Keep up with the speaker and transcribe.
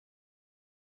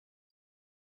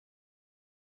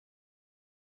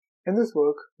In this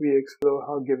work, we explore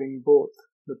how giving both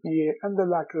the PA and the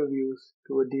lateral views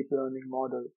to a deep learning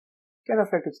model can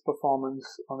affect its performance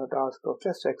on the task of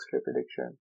chest X-ray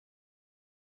prediction.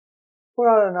 For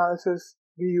our analysis,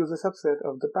 we use a subset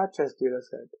of the patch chest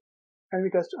dataset, and we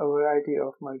test a variety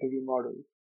of multi-view models.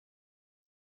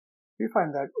 We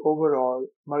find that overall,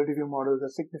 multi-view models are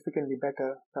significantly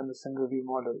better than the single-view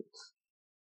models.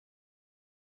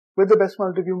 With the best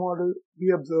multi-view model,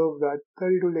 we observe that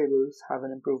 32 labels have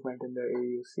an improvement in their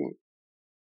AUC.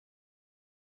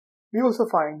 We also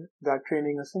find that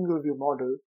training a single-view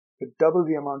model with double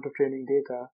the amount of training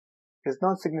data is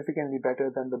not significantly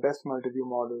better than the best multi-view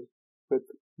model that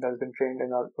has been trained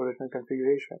in our original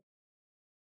configuration.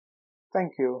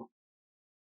 Thank you.